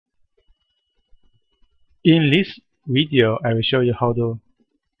In this video, I will show you how to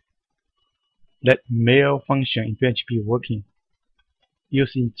let mail function in PHP working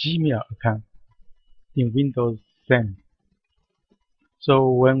using Gmail account in Windows XAMPP.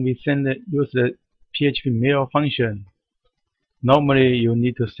 So when we use the PHP mail function, normally you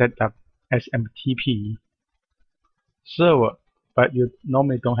need to set up SMTP server, but you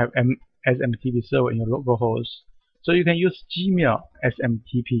normally don't have SMTP server in your local host. So you can use Gmail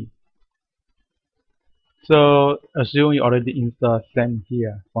SMTP. So assume you already installed XAMPP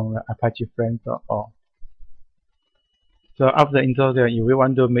here from the Apache.org. So after install there, if you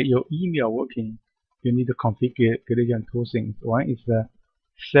want to make your email working, you need to configure two things. One is the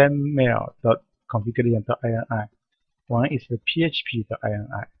sendmail.configuration.ini. One is the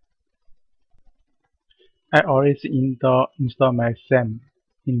php.ini. I already install my XAMPP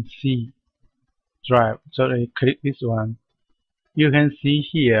in C drive. So I click this one. You can see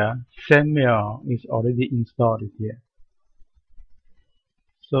here, sendmail is already installed here.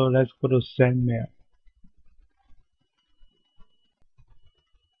 So let's go to sendmail.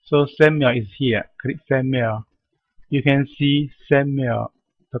 So sendmail is here. Click sendmail. You can see sendmail,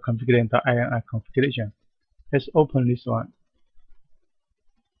 the configuration.ini configuration. Let's open this one.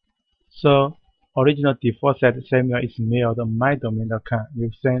 So original default set sendmail is mail.mydomain.com. You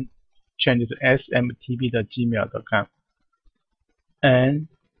change it to smtp.gmail.com. And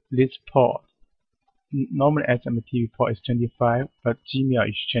this port, normal SMTP port is 25, but Gmail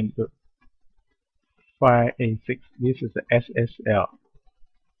is changed to 586. This is the SSL.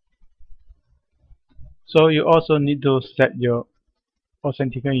 So you also need to set your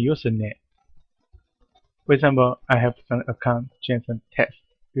authentication username. For example, I have some account Jiansen test.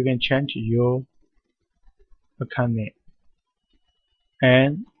 You can change your account name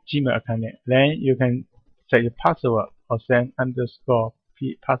and Gmail account name. Then you can set your password or send underscore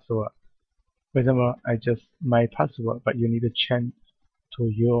password. For example, I just my password, but you need to change to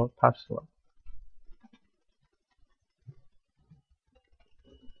your password.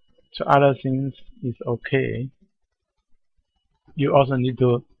 So other things is okay. You also need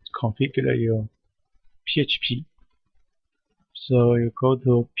to configure your PHP. So you go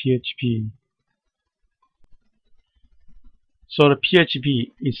to PHP. So the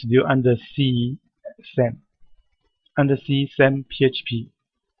PHP is still under C XAMPP. Under C XAMPP PHP.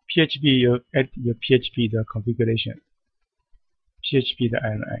 PHP, you add your PHP the configuration.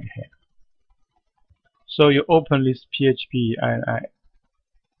 PHP.ini here. So you open this PHP.ini.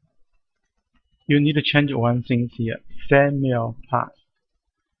 You need to change one thing here. Sendmail path.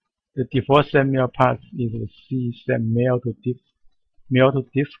 The default sendmail path is C sendmail to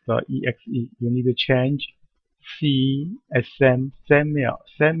disk.exe. You need to change C as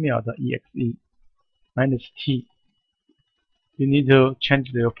sendmail.exe minus T. You need to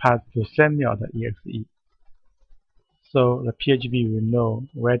change your path to sendmail.exe. So the PHP will know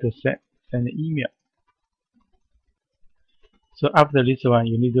where to send the email. So after this one,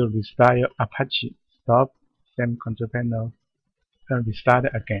 you need to restart your Apache. Stop XAMPP control panel and restart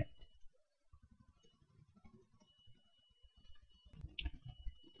it again.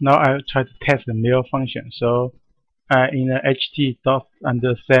 Now I'll try to test the mail function. So in the ht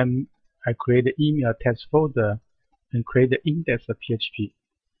under XAMPP, I create the email test folder and create the index of PHP.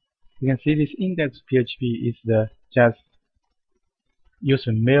 You can see this index of PHP is the just use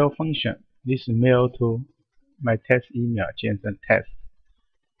a mail function. This mail to my test email, Jiansen test.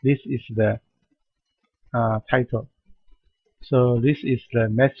 This is the title. So this is the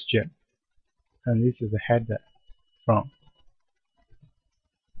messenger, and this is the header from.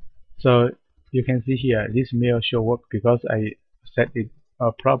 So you can see here, this mail should work because I set it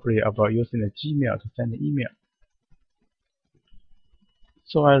properly about using the Gmail to send the email.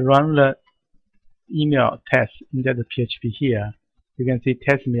 So I run the email test in the PHP here. You can see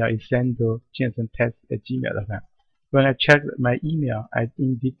test mail is sent to Jiansen test at gmail.com. When I check my email, I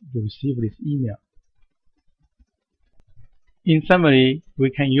indeed receive this email. In summary,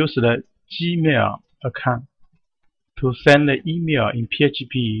 we can use the Gmail account to send the email in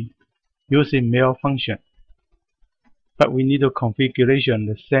PHP using mail function. But we need to configuration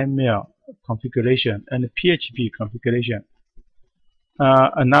the sendmail configuration and the PHP configuration.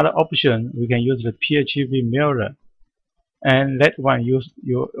 Another option, we can use the PHPMailer, and that one you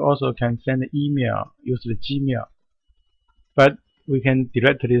also can send the email use the Gmail. But we can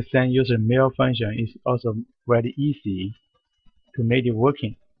directly send use the mail function. Is also very easy to make it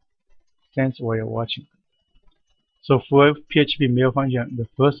working. Thanks for your watching. So for PHP mail function, the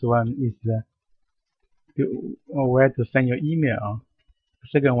first one is where to send your email. The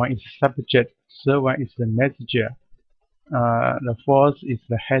second one is subject. Third one is the messenger. The fourth is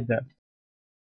the header.